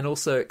and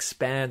also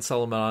expand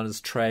Solomon Islands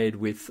trade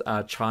with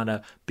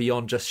China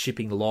beyond just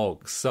shipping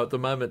logs. So at the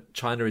moment,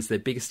 China is their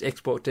biggest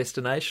export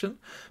destination,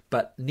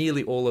 but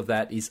nearly all of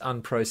that is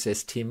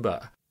unprocessed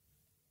timber.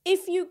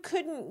 If you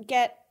couldn't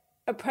get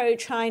a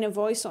pro-China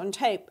voice on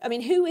tape, I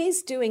mean, who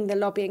is doing the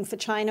lobbying for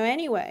China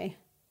anyway?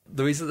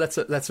 Louisa,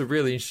 that's a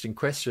really interesting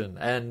question,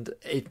 and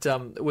it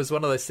was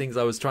one of those things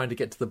I was trying to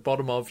get to the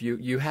bottom of.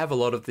 You have a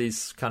lot of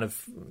these kind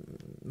of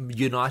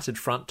united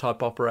front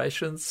type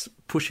operations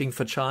pushing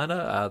for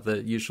China,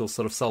 the usual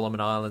sort of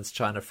Solomon Islands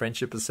China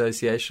Friendship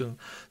Association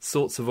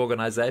sorts of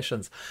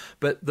organisations.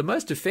 But the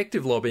most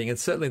effective lobbying, and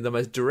certainly the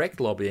most direct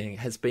lobbying,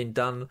 has been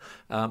done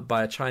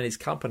by a Chinese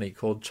company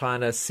called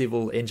China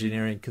Civil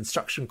Engineering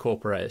Construction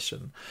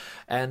Corporation.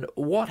 And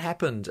what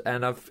happened,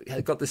 and I've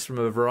got this from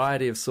a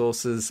variety of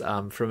sources,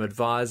 from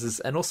advisors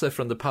and also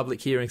from the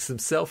public hearings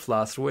themselves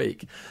last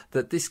week,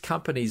 that this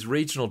company's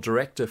regional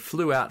director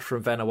flew out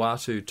from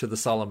Vanuatu to the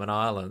Solomon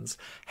Islands,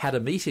 had a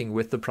meeting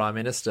with the Prime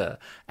Minister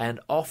and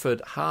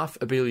offered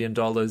 $500 million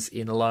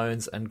in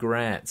loans and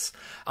grants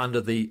under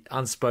the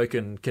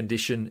unspoken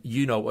condition,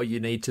 you know what you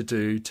need to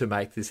do to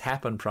make this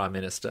happen, Prime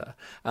Minister.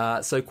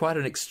 So quite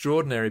an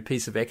extraordinary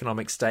piece of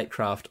economic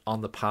statecraft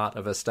on the part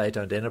of a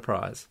state-owned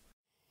enterprise.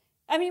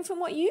 I mean, from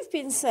what you've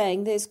been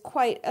saying, there's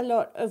quite a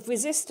lot of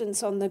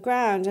resistance on the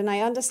ground, and I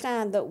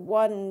understand that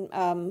one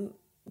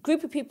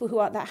group of people who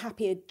aren't that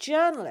happy are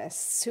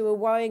journalists who are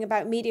worrying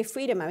about media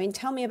freedom. I mean,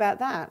 tell me about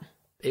that.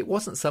 It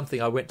wasn't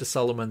something I went to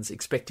Solomon's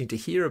expecting to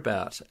hear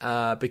about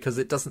because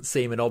it doesn't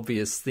seem an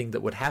obvious thing that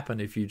would happen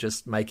if you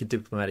just make a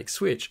diplomatic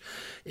switch.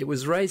 It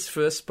was raised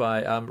first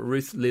by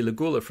Ruth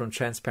Lilagula from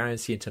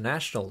Transparency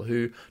International,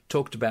 who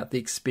talked about the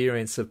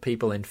experience of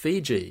people in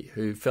Fiji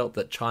who felt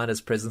that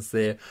China's presence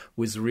there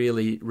was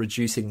really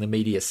reducing the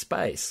media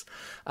space.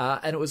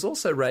 And it was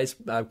also raised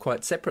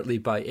quite separately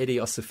by Eddie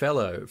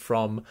Ocefello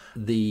from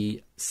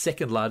the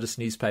second largest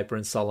newspaper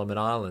in Solomon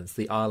Islands,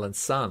 the Island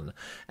Sun,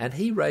 and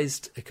he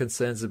raised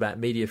concerns about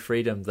media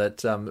freedom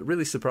that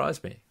really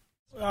surprised me.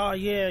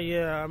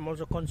 Yeah, I'm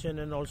also concerned,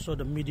 and also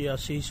the media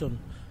association,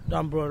 the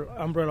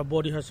umbrella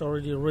body has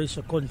already raised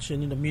a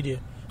concern in the media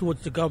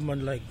towards the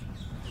government. Like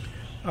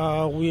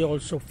we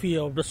also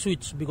fear of the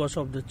switch because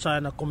of the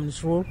China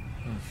communist rule.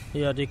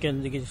 Yeah, they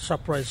can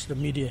suppress the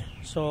media.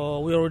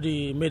 So we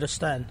already made a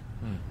stand.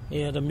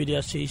 Yeah, the media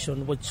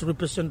association, which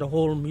represent the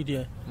whole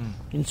media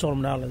in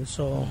Solomon Islands.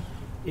 So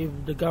if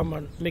the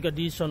government make a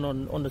decision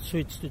on the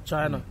switch to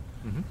China,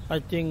 I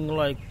think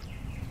like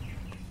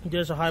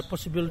there's a high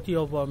possibility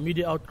of a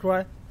media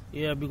outcry.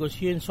 Yeah, because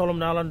here in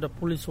Solomon Islands, the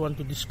police want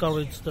to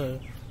discourage the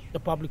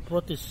public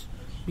protests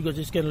because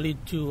this can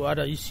lead to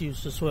other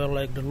issues as well,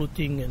 like the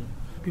looting and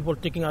people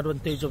taking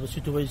advantage of the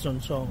situation.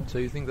 So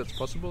you think that's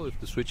possible if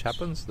the switch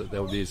happens, that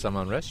there will be some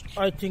unrest?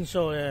 I think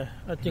so, yeah.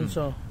 I think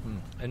so.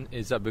 And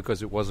is that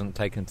because it wasn't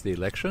taken to the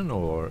election,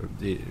 or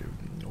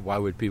why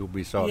would people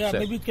be so upset? Yeah,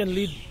 maybe it can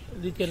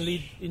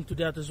lead into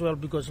that as well,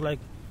 because like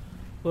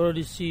we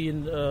already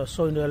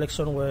saw in the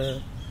election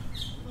where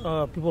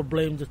people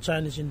blame the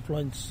Chinese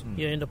influence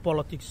here in the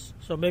politics.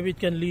 So maybe it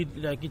can lead,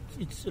 like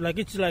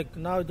it's like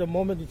now at the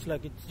moment it's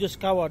like it's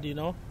just coward, you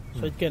know.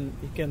 So it can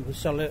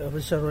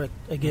resurrect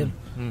again.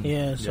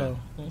 Yeah. So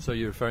so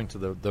you're referring to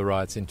the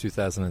riots in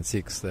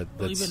 2006 that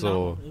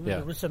saw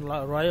the recent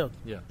riot.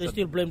 Yeah. They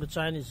still blame the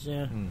Chinese.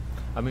 Yeah.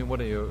 I mean,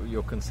 what are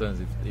your concerns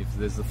if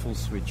there's a full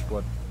switch?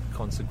 What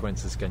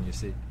consequences can you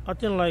see? I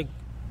think like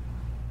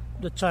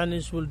the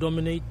Chinese will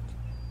dominate.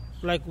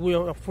 Like we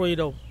are afraid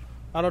of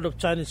a lot of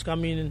Chinese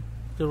coming in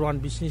to run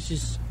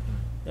businesses.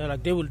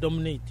 Like they will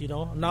dominate. You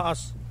know. Now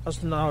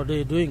as now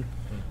they're doing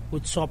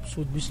with shops,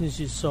 with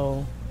businesses.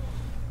 So.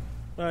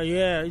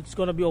 It's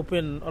going to be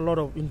open a lot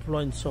of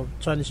influence of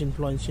Chinese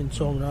influence in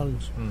Solomon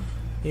Islands.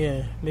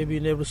 Yeah, maybe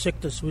in every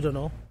sectors, we don't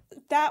know.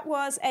 That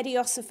was Eddie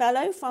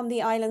Ocefello from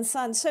the Island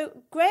Sun.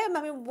 So, Graham,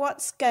 I mean,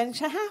 what's going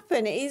to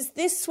happen? Is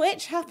this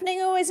switch happening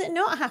or is it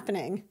not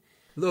happening?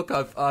 Look,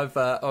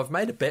 I've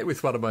made a bet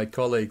with one of my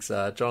colleagues,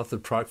 Jonathan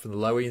Pryke from the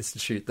Lowy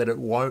Institute, that it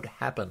won't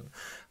happen.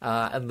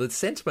 And the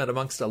sentiment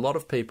amongst a lot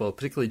of people,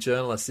 particularly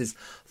journalists, is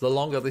the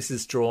longer this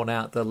is drawn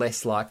out, the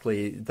less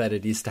likely that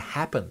it is to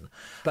happen.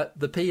 But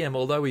the PM,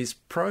 although he's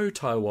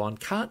pro-Taiwan,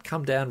 can't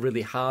come down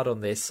really hard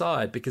on their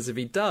side, because if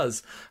he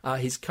does,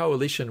 his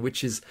coalition,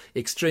 which is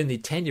extremely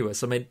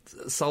tenuous, I mean,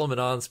 Solomon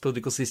Islands'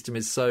 political system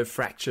is so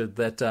fractured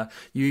that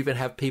you even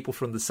have people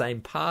from the same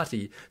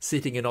party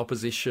sitting in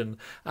opposition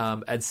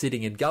and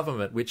sitting in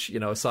government, which, you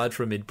know, aside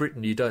from in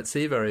Britain, you don't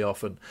see very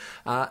often.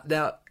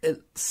 Now,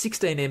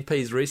 16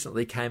 MPs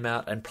recently came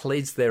out and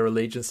pledged their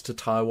allegiance to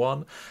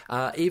Taiwan.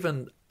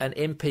 Even an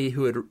MP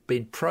who had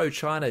been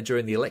pro-China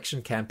during the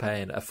election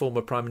campaign, a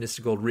former Prime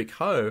Minister called Rick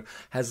Ho,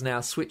 has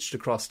now switched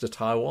across to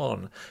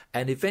Taiwan.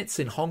 And events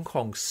in Hong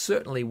Kong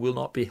certainly will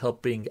not be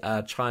helping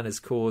China's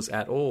cause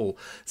at all.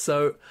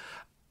 So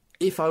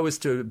if I was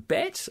to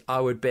bet,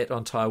 I would bet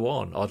on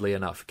Taiwan, oddly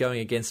enough,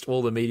 going against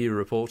all the media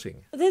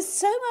reporting. There's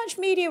so much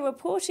media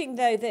reporting,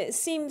 though, that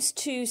seems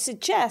to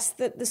suggest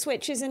that the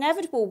switch is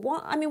inevitable.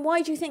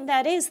 Why do you think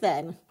that is,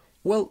 then?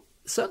 Well,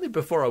 certainly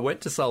before I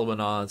went to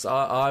Solomon Islands,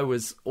 I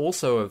was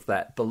also of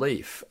that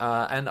belief,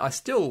 and I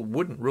still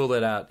wouldn't rule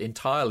it out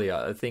entirely.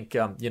 I think,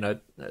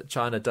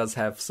 China does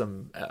have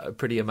some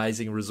pretty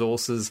amazing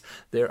resources.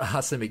 There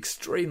are some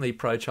extremely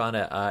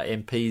pro-China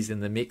MPs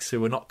in the mix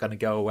who are not going to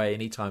go away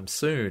anytime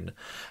soon.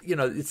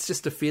 It's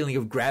just a feeling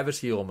of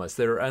gravity almost.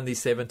 There are only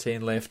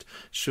 17 left.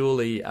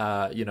 Surely,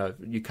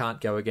 you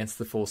can't go against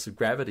the force of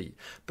gravity.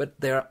 But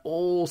there are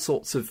all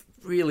sorts of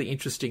really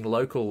interesting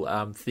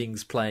local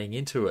things playing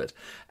into it.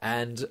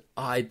 And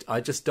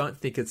I just don't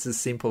think it's as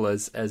simple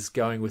as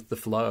going with the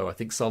flow. I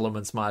think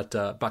Solomon's might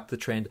buck the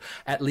trend,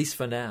 at least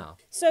for now.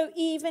 So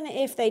even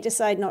if they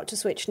decide not to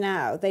switch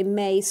now, they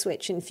may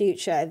switch in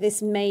future.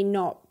 This may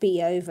not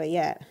be over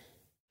yet.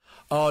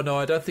 Oh, no,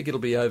 I don't think it'll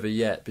be over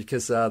yet,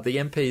 because the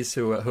MPs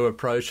who are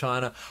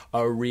pro-China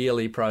are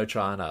really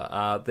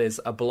pro-China. There's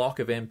a block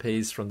of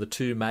MPs from the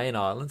two main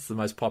islands, the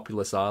most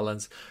populous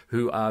islands,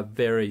 who are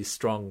very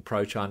strong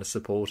pro-China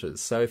supporters.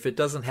 So if it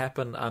doesn't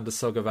happen under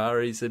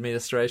Sogavari's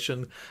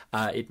administration,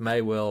 it may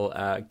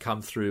well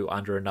come through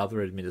under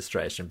another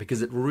administration,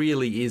 because it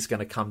really is going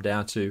to come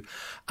down to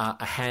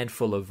a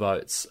handful of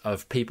votes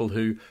of people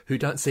who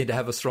don't seem to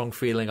have a strong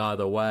feeling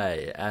either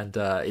way. And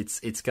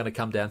it's going to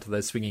come down to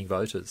those swinging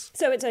voters.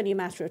 So it's only a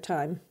matter of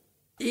time.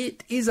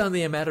 It is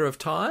only a matter of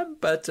time,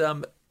 but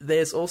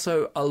there's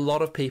also a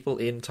lot of people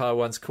in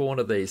Taiwan's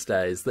corner these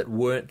days that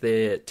weren't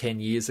there 10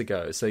 years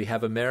ago. So you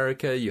have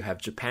America, you have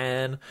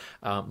Japan,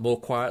 more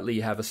quietly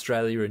you have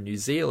Australia and New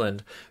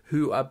Zealand,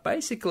 who are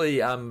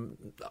basically, I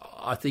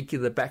think,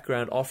 in the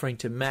background offering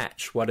to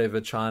match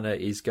whatever China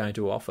is going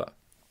to offer.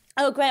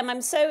 Oh, Graham,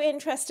 I'm so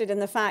interested in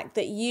the fact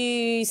that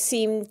you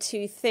seem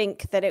to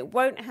think that it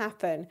won't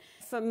happen.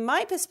 From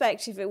my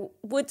perspective, it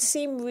would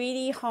seem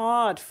really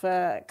hard for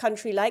a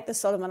country like the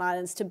Solomon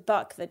Islands to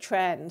buck the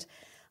trend.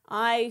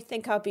 I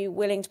think I'd be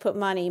willing to put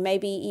money,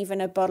 maybe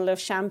even a bottle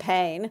of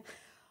champagne.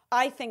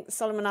 I think the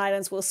Solomon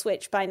Islands will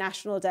switch by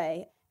National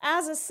Day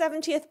as a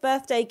 70th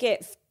birthday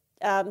gift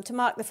to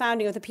mark the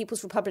founding of the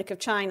People's Republic of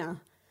China.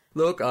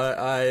 Look,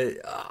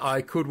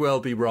 I could well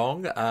be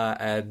wrong,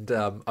 and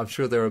I'm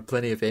sure there are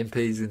plenty of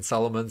MPs in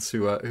Solomons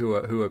who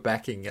are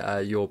backing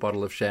your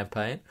bottle of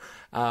champagne.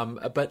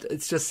 But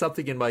it's just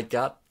something in my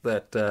gut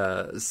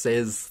that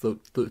says that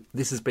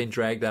this has been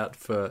dragged out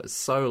for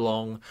so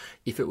long.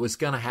 If it was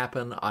going to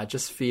happen, I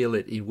just feel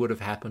it would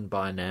have happened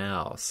by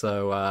now.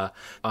 So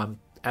I'm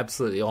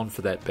absolutely on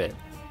for that bet.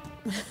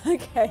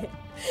 Okay,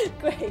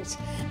 great.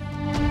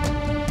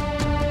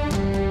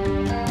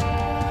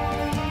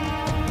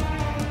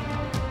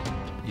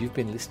 You've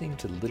been listening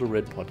to the Little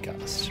Red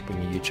Podcast,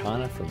 bringing you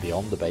China from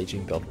beyond the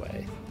Beijing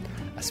Beltway.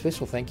 A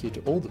special thank you to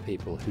all the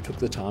people who took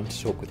the time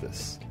to talk with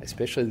us,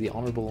 especially the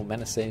Honourable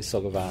Manasseh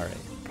Sogavari,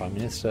 Prime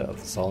Minister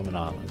of the Solomon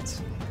Islands.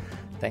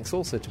 Thanks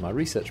also to my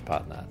research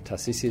partner,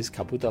 Tarcisius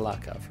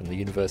Kaputalaka from the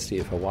University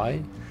of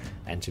Hawaii,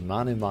 and to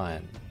Manu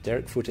Mayan,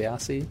 Derek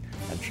Futeasi,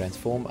 and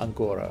Transform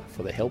Angora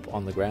for the help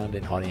on the ground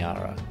in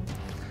Honiara.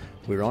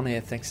 We're on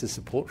air thanks to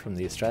support from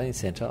the Australian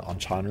Centre on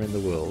China in the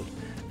World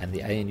and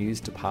the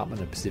ANU's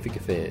Department of Pacific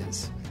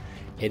Affairs.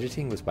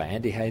 Editing was by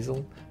Andy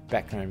Hazel,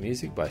 background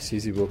music by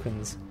Susie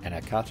Wilkins, and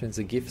our cartoons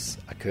and GIFs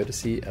are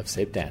courtesy of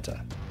Seb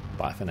Danta.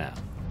 Bye for now.